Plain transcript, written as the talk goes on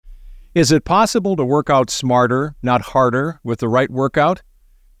Is it possible to work out smarter, not harder, with the right workout?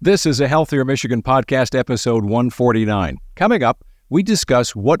 This is a Healthier Michigan podcast, episode 149. Coming up, we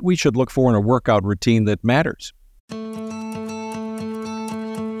discuss what we should look for in a workout routine that matters.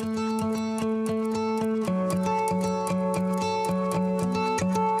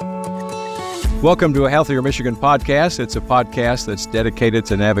 Welcome to a Healthier Michigan podcast. It's a podcast that's dedicated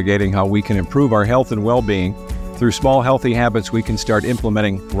to navigating how we can improve our health and well-being through small, healthy habits we can start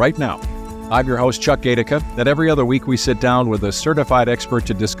implementing right now. I'm your host, Chuck Gatica, and every other week we sit down with a certified expert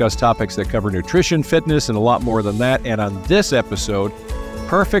to discuss topics that cover nutrition, fitness, and a lot more than that. And on this episode,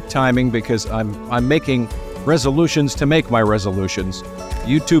 perfect timing because I'm making resolutions to make my resolutions.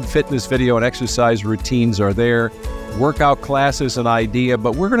 YouTube fitness video and exercise routines are there. Workout class is an idea,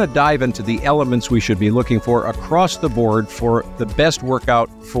 but we're going to dive into the elements we should be looking for across the board for the best workout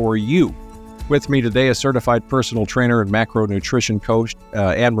for you. With me today, a certified personal trainer and macronutrition coach,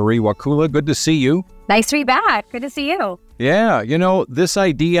 Anne-Marie Wakula. Good to see you. Nice to be back. Good to see you. Yeah, this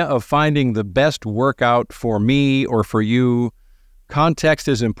idea of finding the best workout for me or for you, context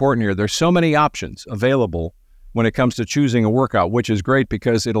is important here. There's so many options available when it comes to choosing a workout, which is great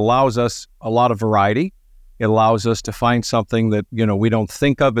because it allows us a lot of variety. It allows us to find something that, we don't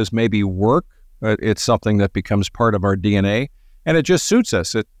think of as maybe work. It's something that becomes part of our DNA. And it just suits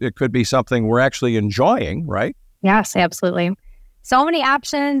us. It could be something we're actually enjoying, right? Yes, absolutely. So many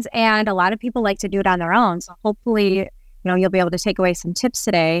options, and a lot of people like to do it on their own. So hopefully, you'll be able to take away some tips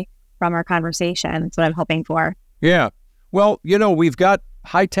today from our conversation. That's what I'm hoping for. Yeah. Well, we've got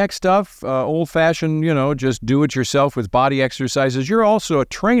high-tech stuff, old-fashioned, just do-it-yourself with body exercises. You're also a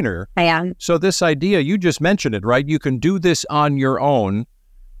trainer. I am. So this idea, you just mentioned it, right? You can do this on your own.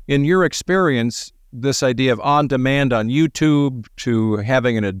 In your experience, this idea of on-demand on YouTube to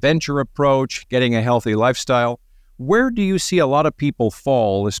having an adventure approach, getting a healthy lifestyle, where do you see a lot of people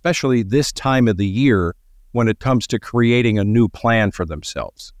fall, especially this time of the year, when it comes to creating a new plan for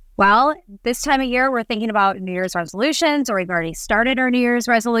themselves? Well, this time of year, we're thinking about New Year's resolutions, or we've already started our New Year's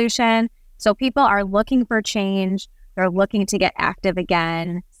resolution. So people are looking for change. They're looking to get active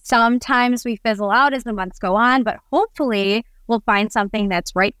again. Sometimes we fizzle out as the months go on, but hopefully we'll find something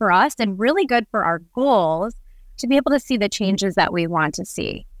that's right for us and really good for our goals to be able to see the changes that we want to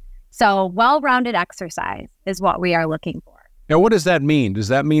see. So well-rounded exercise is what we are looking for. Now, what does that mean? Does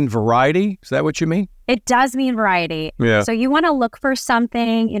that mean variety? Is that what you mean? It does mean variety. Yeah. So you want to look for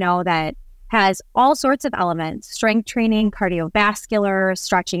something, that has all sorts of elements: strength training, cardiovascular,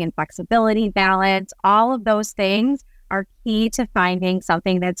 stretching and flexibility, balance. All of those things are key to finding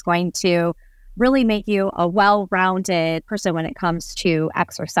something that's going to really make you a well-rounded person when it comes to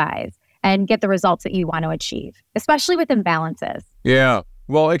exercise and get the results that you want to achieve, especially with imbalances. Yeah.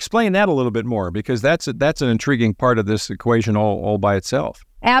 Well, explain that a little bit more, because that's an intriguing part of this equation all by itself.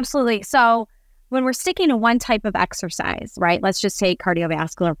 Absolutely. So when we're sticking to one type of exercise, right, let's just take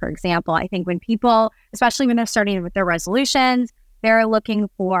cardiovascular, for example. I think when people, especially when they're starting with their resolutions, they're looking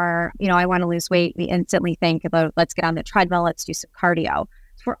for, I want to lose weight. We instantly think about, let's get on the treadmill, let's do some cardio.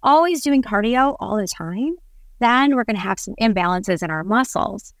 If we're always doing cardio all the time, then we're going to have some imbalances in our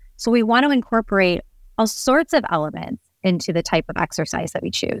muscles. So we want to incorporate all sorts of elements into the type of exercise that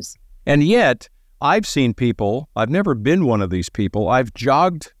we choose. And yet, I've seen people, I've never been one of these people. I've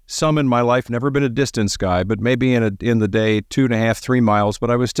jogged some in my life, never been a distance guy, but maybe in the day, 2.5, 3 miles,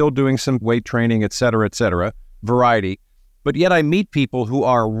 but I was still doing some weight training, et cetera, variety. But yet I meet people who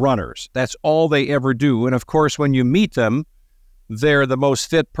are runners. That's all they ever do. And of course, when you meet them, they're the most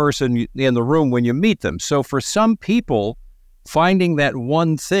fit person in the room when you meet them. So for some people, finding that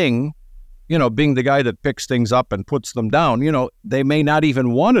one thing, being the guy that picks things up and puts them down, they may not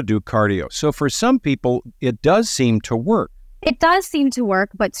even want to do cardio. So for some people, it does seem to work. It does seem to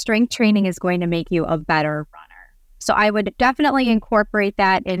work, but strength training is going to make you a better runner. So I would definitely incorporate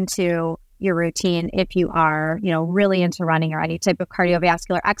that into your routine if you are, really into running or any type of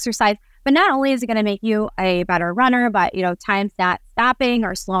cardiovascular exercise. But not only is it going to make you a better runner, but, time's not stopping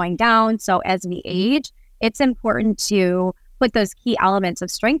or slowing down. So as we age, it's important to put those key elements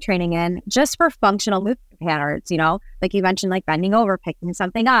of strength training in just for functional movement patterns, like you mentioned, like bending over, picking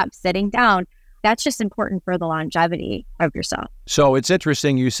something up, sitting down. That's just important for the longevity of yourself. So it's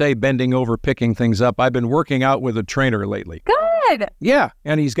interesting you say bending over, picking things up. I've been working out with a trainer lately. Good. Yeah.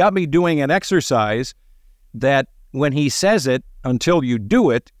 And he's got me doing an exercise that when he says it, until you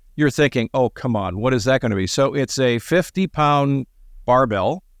do it, you're thinking, oh, come on, what is that going to be? So it's a 50-pound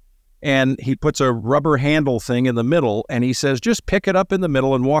barbell, and he puts a rubber handle thing in the middle, and he says, just pick it up in the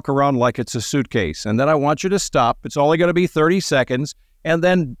middle and walk around like it's a suitcase. And then I want you to stop. It's only going to be 30 seconds. and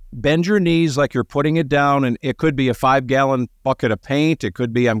then bend your knees like you're putting it down. And it could be a 5-gallon bucket of paint. It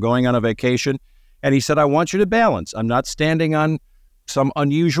could be I'm going on a vacation. And he said, I want you to balance. I'm not standing on some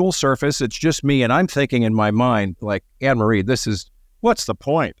unusual surface. It's just me. And I'm thinking in my mind, like, Anne-Marie, what's the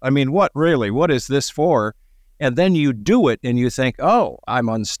point? I mean, what is this for? And then you do it and you think, oh, I'm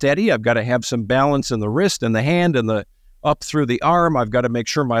unsteady. I've got to have some balance in the wrist and the hand and the up through the arm. I've got to make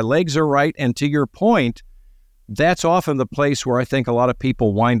sure my legs are right. And to your point, that's often the place where I think a lot of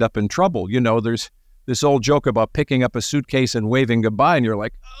people wind up in trouble. There's this old joke about picking up a suitcase and waving goodbye, and you're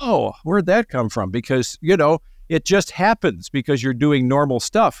like, oh, where'd that come from? Because, it just happens because you're doing normal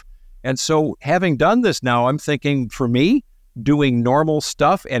stuff. And so having done this now, I'm thinking for me, doing normal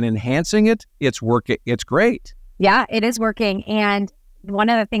stuff and enhancing it, it's working. It's great. Yeah, it is working. And one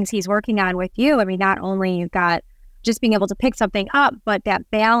of the things he's working on with you, I mean, not only you've got just being able to pick something up, but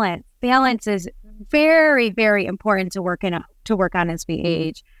that balance is very, very important to work on as we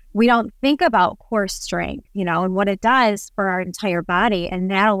age. We don't think about core strength, and what it does for our entire body.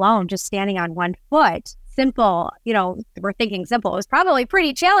 And that alone, just standing on one foot, simple, we're thinking simple. It was probably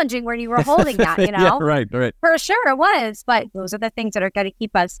pretty challenging when you were holding that, Yeah, right. For sure it was. But those are the things that are going to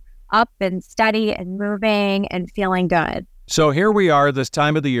keep us up and steady and moving and feeling good. So here we are this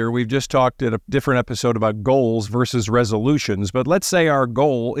time of the year. We've just talked in a different episode about goals versus resolutions. But let's say our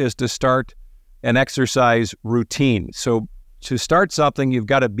goal is to start an exercise routine. So to start something, you've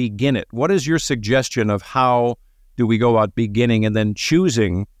got to begin it. What is your suggestion of how do we go about beginning and then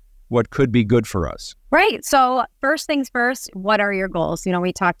choosing what could be good for us? Right. So first things first, what are your goals?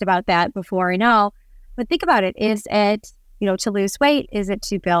 We talked about that before, I know. But think about it. Is it, to lose weight? Is it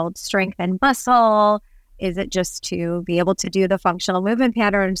to build strength and muscle? Is it just to be able to do the functional movement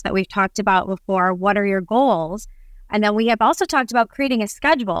patterns that we've talked about before? What are your goals? And then we have also talked about creating a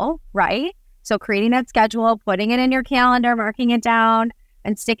schedule, right? So creating that schedule, putting it in your calendar, marking it down,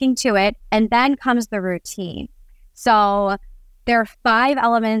 and sticking to it. And then comes the routine. So there are 5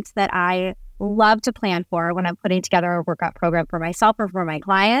 elements that I love to plan for when I'm putting together a workout program for myself or for my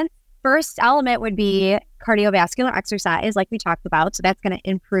clients. First element would be cardiovascular exercise, like we talked about. So that's going to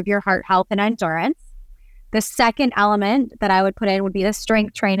improve your heart health and endurance. The second element that I would put in would be the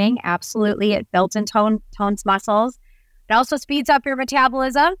strength training. Absolutely. It builds and tones muscles. It also speeds up your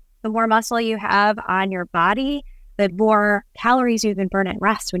metabolism. The more muscle you have on your body, the more calories you can burn at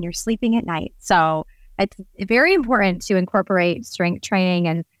rest when you're sleeping at night. So it's very important to incorporate strength training.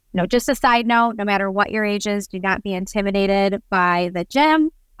 And, just a side note, no matter what your age is, do not be intimidated by the gym.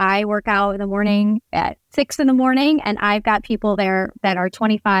 I work out in the morning at 6 in the morning, and I've got people there that are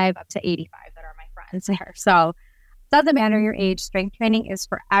 25 up to 85 that are my friends there. So it doesn't matter your age. Strength training is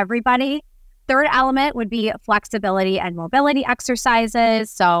for everybody. Third element would be flexibility and mobility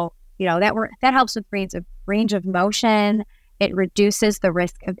exercises. So, that helps with range of motion. It reduces the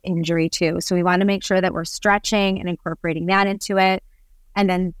risk of injury too. So we want to make sure that we're stretching and incorporating that into it. And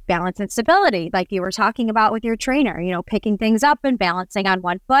then balance and stability, like you were talking about with your trainer, picking things up and balancing on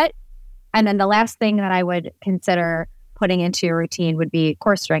one foot. And then the last thing that I would consider putting into your routine would be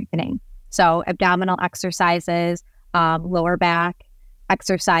core strengthening. So abdominal exercises, lower back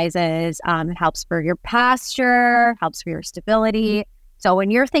exercises. It helps for your posture, helps for your stability. So when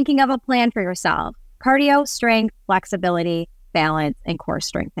you're thinking of a plan for yourself, cardio, strength, flexibility, balance, and core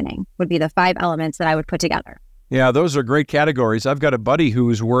strengthening would be the 5 elements that I would put together. Yeah, those are great categories. I've got a buddy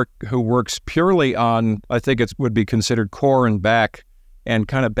who works purely on, I think it would be considered core and back and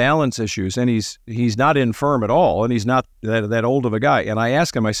kind of balance issues. And he's not infirm at all, and he's not that old of a guy. And I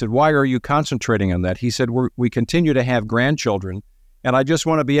asked him, I said, why are you concentrating on that? He said, we continue to have grandchildren, and I just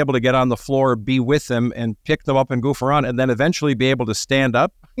want to be able to get on the floor, be with them, and pick them up and goof around, and then eventually be able to stand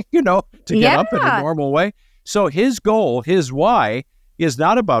up, to get up in a normal way. So his goal, his why, is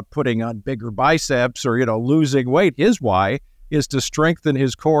not about putting on bigger biceps or, losing weight. His why is to strengthen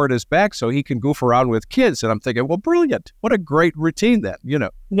his core and his back so he can goof around with kids. And I'm thinking, well, brilliant. What a great routine then,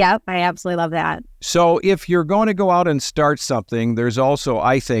 Yep, I absolutely love that. So if you're going to go out and start something, there's also,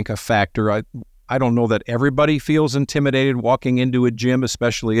 I think, a factor. I don't know that everybody feels intimidated walking into a gym,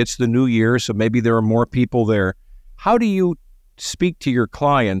 especially it's the new year, so maybe there are more people there. How do you speak to your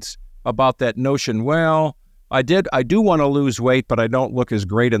clients about that notion? Well, I do want to lose weight, but I don't look as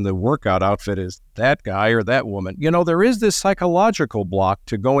great in the workout outfit as that guy or that woman. There is this psychological block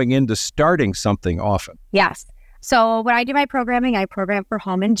to going into starting something often. Yes. So when I do my programming, I program for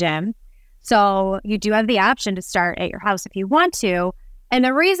home and gym. So you do have the option to start at your house if you want to. And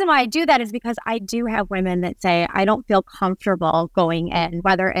the reason why I do that is because I do have women that say, I don't feel comfortable going in,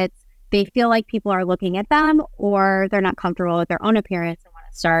 whether it's they feel like people are looking at them or they're not comfortable with their own appearance and want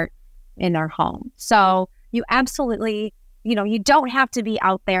to start in their home. So you absolutely you don't have to be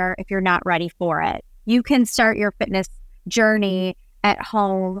out there if you're not ready for it. You can start your fitness journey at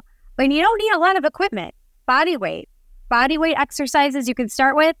home, but you don't need a lot of equipment. Body weight exercises you can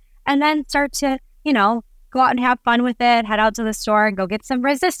start with, and then start to, go out and have fun with it. Head out to the store and go get some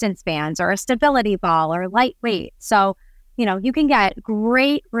resistance bands or a stability ball or lightweight. So, you can get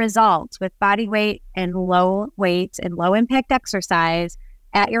great results with body weight and low weight and low impact exercise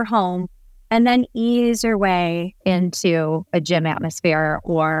at your home, and then ease your way into a gym atmosphere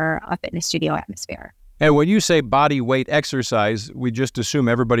or a fitness studio atmosphere. And when you say body weight exercise, we just assume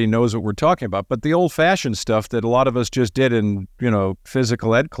everybody knows what we're talking about. But the old-fashioned stuff that a lot of us just did in,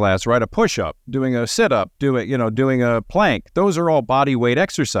 physical ed class, right? A push-up, doing a sit-up, doing a plank. Those are all body weight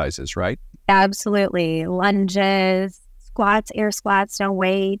exercises, right? Absolutely. Lunges, squats, air squats, no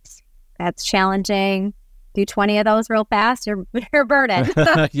weight. That's challenging. Do 20 of those real fast, you're burdened.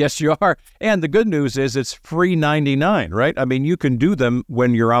 Yes, you are. And the good news is it's free 99, right? I mean, you can do them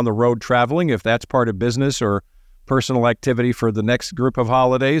when you're on the road traveling, if that's part of business or personal activity for the next group of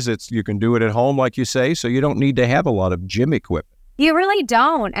holidays. You can do it at home, like you say, so you don't need to have a lot of gym equipment. You really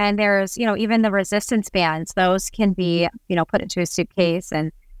don't. And there's, even the resistance bands, those can be, put into a suitcase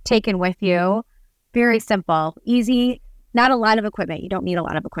and taken with you. Very simple, easy, not a lot of equipment. You don't need a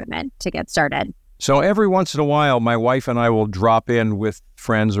lot of equipment to get started. So every once in a while, my wife and I will drop in with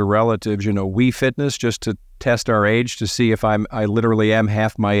friends or relatives, Wii Fitness, just to test our age, to see if I literally am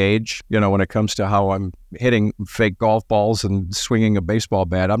half my age, when it comes to how I'm hitting fake golf balls and swinging a baseball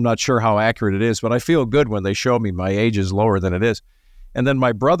bat. I'm not sure how accurate it is, but I feel good when they show me my age is lower than it is. And then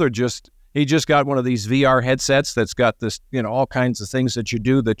my brother just got one of these VR headsets that's got this, all kinds of things that you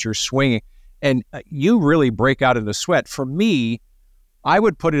do that you're swinging. And you really break out into sweat. For me, I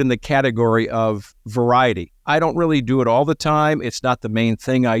would put it in the category of variety. I don't really do it all the time. It's not the main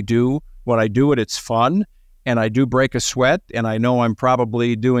thing I do. When I do it, it's fun, and I do break a sweat, and I know I'm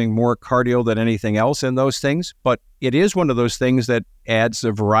probably doing more cardio than anything else in those things, but it is one of those things that adds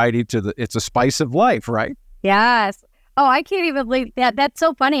a variety to it's a spice of life, right? Yes. Oh, I can't even believe that. That's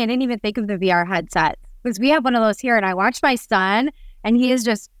so funny. I didn't even think of the VR headset, because we have one of those here, and I watch my son, and he is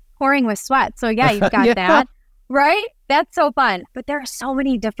just pouring with sweat. So yeah, you've got that. Right? That's so fun. But there are so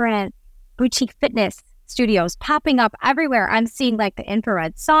many different boutique fitness studios popping up everywhere. I'm seeing like the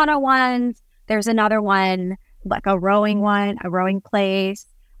infrared sauna ones. There's another one, like a rowing place.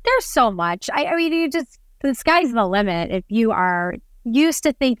 There's so much. I mean, the sky's the limit. If you are used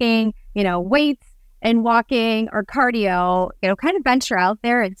to thinking, weights and walking or cardio, kind of venture out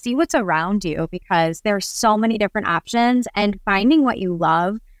there and see what's around you, because there's so many different options, and finding what you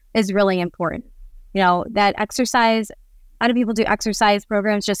love is really important. That exercise, a lot of people do exercise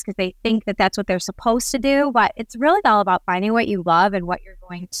programs just because they think that that's what they're supposed to do, but it's really all about finding what you love and what you're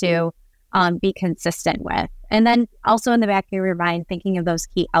going to be consistent with. And then also in the back of your mind, thinking of those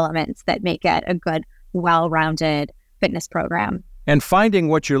key elements that make it a good, well-rounded fitness program. And finding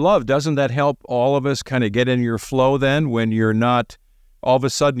what you love, doesn't that help all of us kind of get in your flow then, when you're not, all of a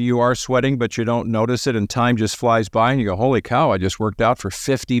sudden you are sweating, but you don't notice it and time just flies by and you go, holy cow, I just worked out for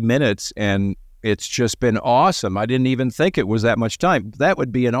 50 minutes and it's just been awesome. I didn't even think it was that much time. That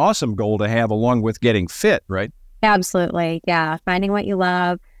would be an awesome goal to have along with getting fit, right? Absolutely. Yeah. Finding what you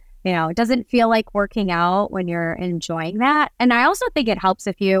love. It doesn't feel like working out when you're enjoying that. And I also think it helps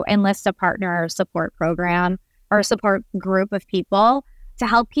if you enlist a partner or support program or a support group of people to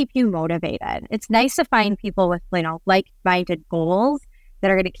help keep you motivated. It's nice to find people with, like-minded goals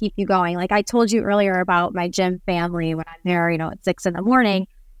that are going to keep you going. Like I told you earlier about my gym family when I'm there, at 6 a.m.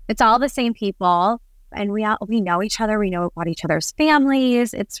 It's all the same people, and we know each other. We know about each other's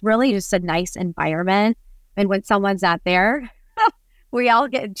families. It's really just a nice environment. And when someone's not there, we all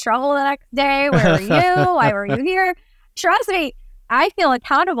get in trouble the next day. Where were you? Why were you here? Trust me, I feel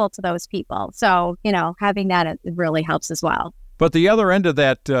accountable to those people. So, having that, it really helps as well. But the other end of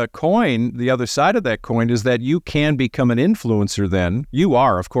that coin, the other side of that coin, is that you can become an influencer then. You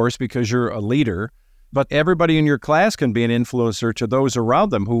are, of course, because you're a leader. But everybody in your class can be an influencer to those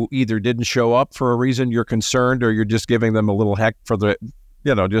around them who either didn't show up for a reason you're concerned, or you're just giving them a little heck for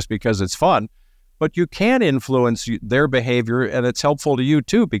just because it's fun. But you can influence their behavior, and it's helpful to you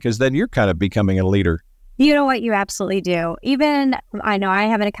too, because then you're kind of becoming a leader. You know what? You absolutely do. Even I know I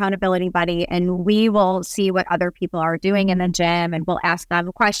have an accountability buddy, and we will see what other people are doing in the gym, and we'll ask them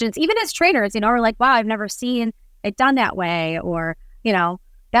questions. Even as trainers, we're like, wow, I've never seen it done that way, or,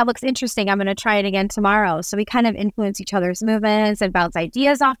 that looks interesting. I'm going to try it again tomorrow. So we kind of influence each other's movements and bounce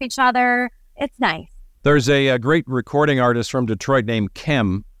ideas off each other. It's nice. There's a great recording artist from Detroit named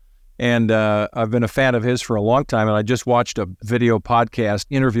Kim, And I've been a fan of his for a long time, and I just watched a video podcast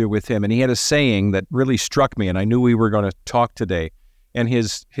interview with him, and he had a saying that really struck me, and I knew we were going to talk today. And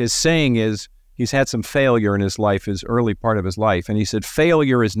his saying is, he's had some failure in his life, his early part of his life, and he said,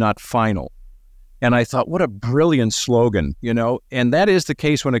 failure is not final. And I thought, what a brilliant slogan, and that is the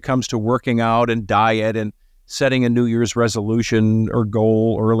case when it comes to working out and diet and setting a New Year's resolution or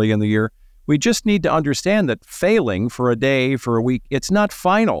goal early in the year. We just need to understand that failing for a day, for a week, it's not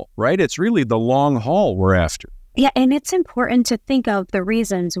final, right? It's really the long haul we're after. Yeah, and it's important to think of the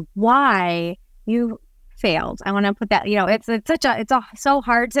reasons why you failed. I want to put that, it's so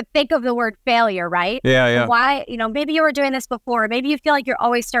hard to think of the word failure, right? Yeah. Why, maybe you were doing this before. Maybe you feel like you're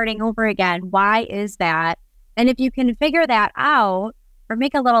always starting over again. Why is that? And if you can figure that out or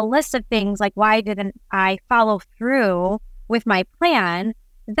make a little list of things like, why didn't I follow through with my plan?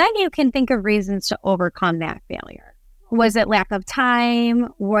 Then you can think of reasons to overcome that failure. Was it lack of time?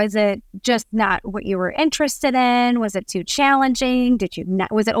 Was it just not what you were interested in? Was it too challenging?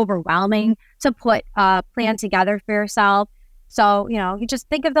 Was it overwhelming to put a plan together for yourself? So, you just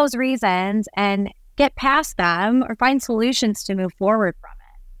think of those reasons and get past them or find solutions to move forward from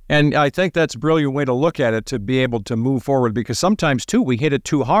it. And I think that's a brilliant way to look at it, to be able to move forward, because sometimes too, we hit it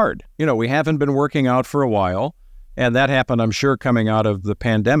too hard. We haven't been working out for a while. And that happened, I'm sure, coming out of the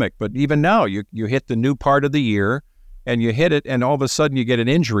pandemic. But even now, you hit the new part of the year and you hit it, and all of a sudden you get an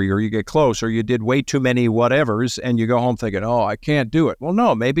injury or you get close or you did way too many whatevers and you go home thinking, oh, I can't do it. Well,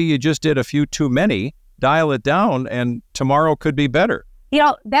 no, maybe you just did a few too many, dial it down, and tomorrow could be better.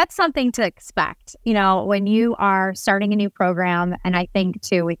 That's something to expect, when you are starting a new program. And I think,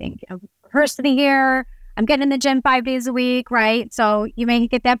 too, we think, first of the year, I'm getting in the gym 5 days a week, right? So you may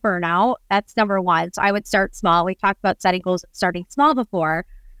get that burnout. That's number one. So I would start small. We talked about setting goals and starting small before,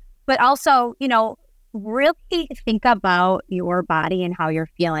 but also, really think about your body and how you're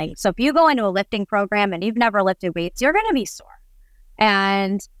feeling. So if you go into a lifting program and you've never lifted weights, you're going to be sore.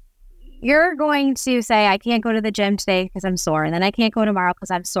 And you're going to say, I can't go to the gym today because I'm sore. And then I can't go tomorrow because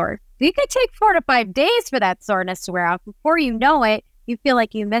I'm sore. You could take 4 to 5 days for that soreness to wear off. Before you know it, you feel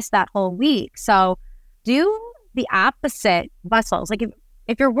like you missed that whole week. So do the opposite muscles. Like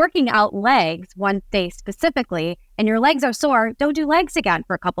if you're working out legs one day specifically and your legs are sore, don't do legs again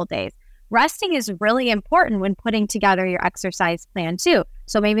for a couple of days. Resting is really important when putting together your exercise plan too.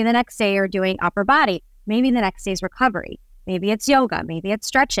 So maybe the next day you're doing upper body. Maybe the next day's recovery. Maybe it's yoga. Maybe it's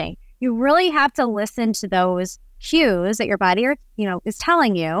stretching. You really have to listen to those cues that your body is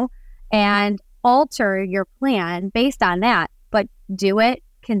telling you and alter your plan based on that. But do it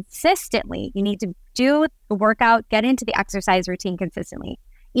consistently. You need to do the workout, get into the exercise routine consistently,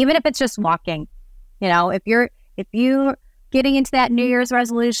 even if it's just walking. If you're getting into that New Year's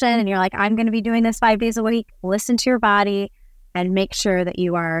resolution and you're like, I'm going to be doing this 5 days a week, listen to your body and make sure that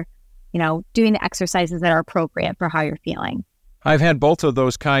you are, doing the exercises that are appropriate for how you're feeling. I've had both of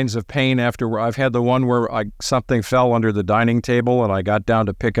those kinds of pain after. I've had the one where something fell under the dining table and I got down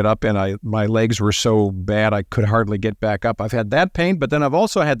to pick it up and my legs were so bad I could hardly get back up. I've had that pain, but then I've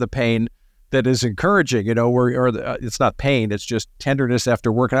also had the pain that is encouraging, it's not pain, it's just tenderness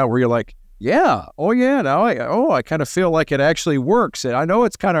after working out where you're like, yeah, now I kind of feel like it actually works. And I know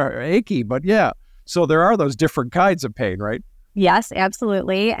it's kind of achy, but yeah. So there are those different kinds of pain, right? Yes,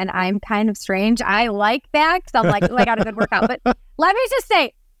 absolutely. And I'm kind of strange. I like that because I'm like, oh, I got a good workout. But let me just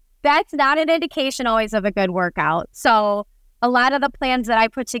say, that's not an indication always of a good workout. So a lot of the plans that I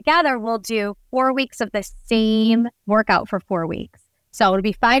put together will do 4 weeks of the same workout for 4 weeks. So it'll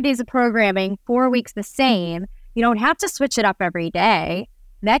be 5 days of programming, 4 weeks the same. You don't have to switch it up every day.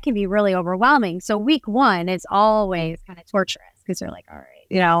 That can be really overwhelming. So week 1 is always kind of torturous because you're like, all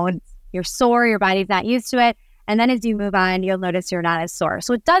right, you're sore, your body's not used to it. And then as you move on, you'll notice you're not as sore.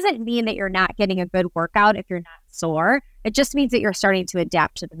 So it doesn't mean that you're not getting a good workout if you're not sore. It just means that you're starting to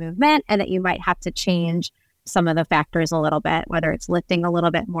adapt to the movement and that you might have to change some of the factors a little bit, whether it's lifting a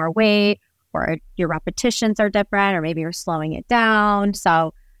little bit more weight or your repetitions are different, or maybe you're slowing it down.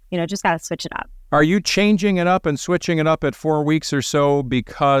 So, just got to switch it up. Are you changing it up and switching it up at 4 weeks or so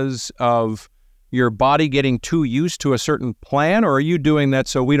because of your body getting too used to a certain plan, or are you doing that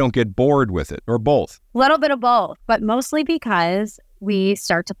so we don't get bored with it, or both? A little bit of both, but mostly because we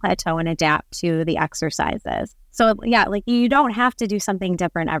start to plateau and adapt to the exercises. So yeah, like you don't have to do something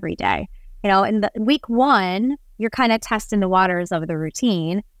different every day. In the week 1, you're kind of testing the waters of the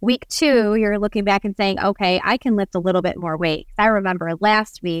routine. Week 2, you're looking back and saying, okay, I can lift a little bit more weight. I remember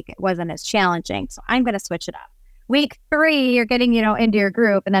last week it wasn't as challenging, so I'm going to switch it up. Week 3, you're getting, into your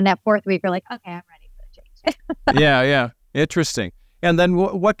group. And then that 4th week, you're like, okay, I'm ready for the change. Yeah. Interesting. And then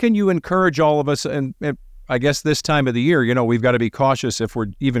what can you encourage all of us, and I guess this time of the year, we've got to be cautious if we're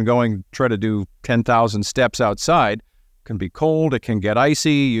even try to do 10,000 steps outside. It can be cold. It can get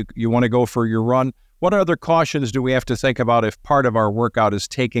icy. You want to go for your run. What other cautions do we have to think about if part of our workout is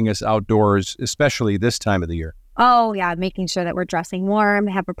taking us outdoors, especially this time of the year? Oh, yeah. Making sure that we're dressing warm,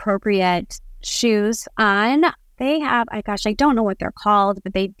 have appropriate shoes on. They have, I don't know what they're called,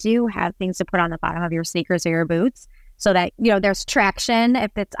 but they do have things to put on the bottom of your sneakers or your boots so that, there's traction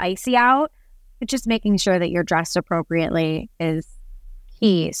if it's icy out. But just making sure that you're dressed appropriately is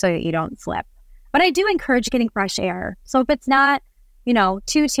key so that you don't slip. But I do encourage getting fresh air. So if it's not,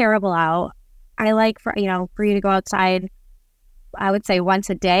 too terrible out, I like for you to go outside, I would say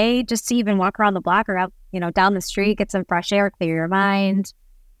once a day, just to even walk around the block or out, down the street, get some fresh air, clear your mind.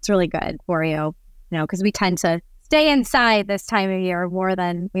 It's really good for you, because we tend to stay inside this time of year more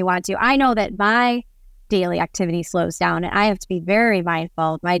than we want to. I know that my daily activity slows down, and I have to be very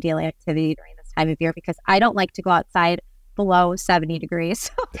mindful of my daily activity during this time of year because I don't like to go outside below 70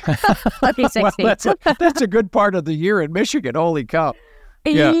 degrees. Let me 60. Well, that's a good part of the year in Michigan. Holy cow.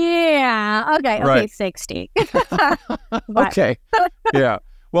 Yeah. Okay. Right. 60. Okay. Yeah.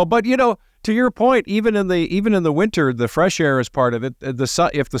 Well, but to your point, even in the winter, the fresh air is part of it. The sun,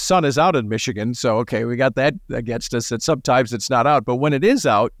 if the sun is out in Michigan, so okay, we got that against us. And sometimes it's not out, but when it is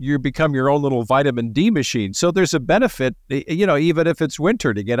out, you become your own little vitamin D machine. So there's a benefit, even if it's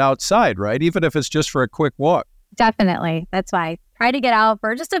winter, to get outside, right? Even if it's just for a quick walk. Definitely. That's why I try to get out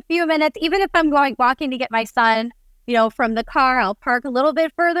for just a few minutes, even if I'm walking to get my son, from the car. I'll park a little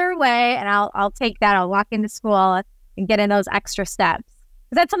bit further away, and I'll take that. I'll walk into school and get in those extra steps.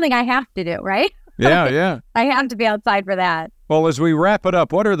 Because that's something I have to do, right? Yeah. I have to be outside for that. Well, as we wrap it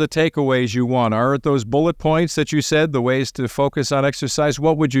up, what are the takeaways you want? Are it those bullet points that you said, the ways to focus on exercise?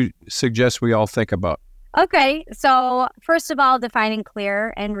 What would you suggest we all think about? Okay. So first of all, defining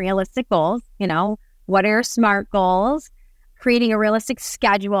clear and realistic goals. What are your SMART goals? Creating a realistic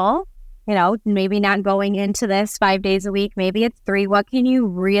schedule. Maybe not going into this 5 days a week. Maybe it's 3. What can you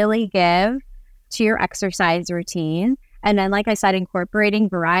really give to your exercise routine? And then, like I said, incorporating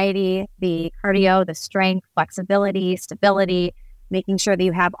variety, the cardio, the strength, flexibility, stability, making sure that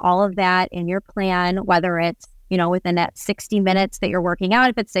you have all of that in your plan, whether it's, within that 60 minutes that you're working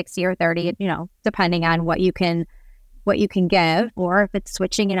out, if it's 60 or 30, depending on what you can give, or if it's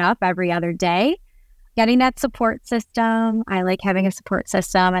switching it up every other day. Getting that support system. I like having a support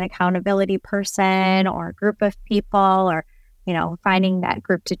system, an accountability person or a group of people, or, finding that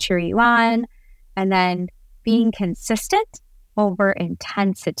group to cheer you on. And then being consistent over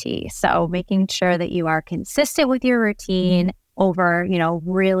intensity. So making sure that you are consistent with your routine over,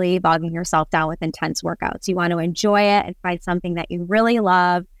 really bogging yourself down with intense workouts. You want to enjoy it and find something that you really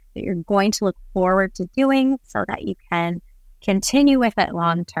love, that you're going to look forward to doing so that you can continue with it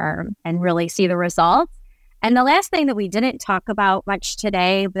long term and really see the results. And the last thing that we didn't talk about much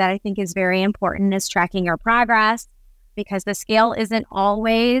today, but that I think is very important, is tracking your progress, because the scale isn't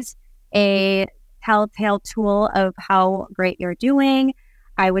always a telltale tool of how great you're doing.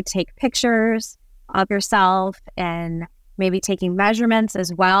 I would take pictures of yourself, and maybe taking measurements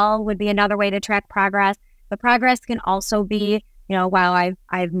as well would be another way to track progress. But progress can also be, while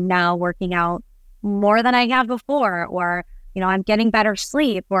I'm now working out more than I have before, or I'm getting better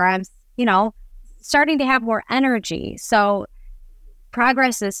sleep, or I'm, starting to have more energy. So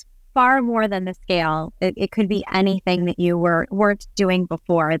progress is far more than the scale. It could be anything that you weren't doing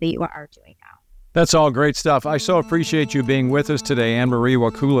before that you are doing now. That's all great stuff. I so appreciate you being with us today, Anne-Marie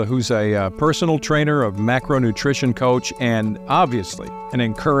Wakula, who's a personal trainer, a macronutrition coach, and obviously an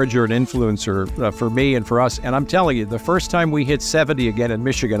encourager and influencer for me and for us. And I'm telling you, the first time we hit 70 again in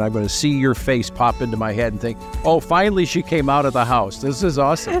Michigan, I'm going to see your face pop into my head and think, oh, finally she came out of the house. This is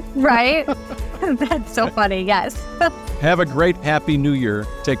awesome. Right? That's so funny. Yes. Have a great, happy New Year.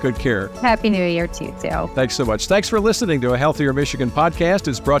 Take good care. Happy New Year to you, too. Thanks so much. Thanks for listening to A Healthier Michigan podcast.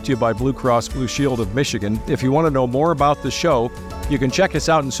 It's brought to you by Blue Cross Blue Shield of Michigan. If you want to know more about the show, you can check us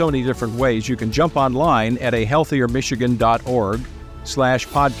out in so many different ways. You can jump online at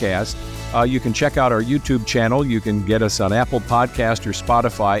ahealthiermichigan.org/podcast. You can check out our YouTube channel. You can get us on Apple Podcast or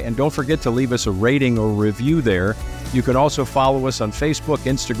Spotify. And don't forget to leave us a rating or review there. You can also follow us on Facebook,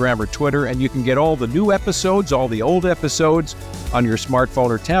 Instagram, or Twitter, and you can get all the new episodes, all the old episodes on your smartphone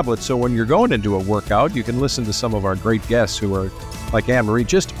or tablet. So when you're going into a workout, you can listen to some of our great guests who are, like Anne-Marie,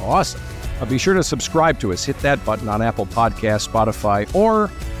 just awesome. Be sure to subscribe to us. Hit that button on Apple Podcasts, Spotify,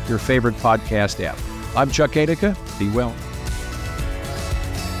 or your favorite podcast app. I'm Chuck Haidica. Be well.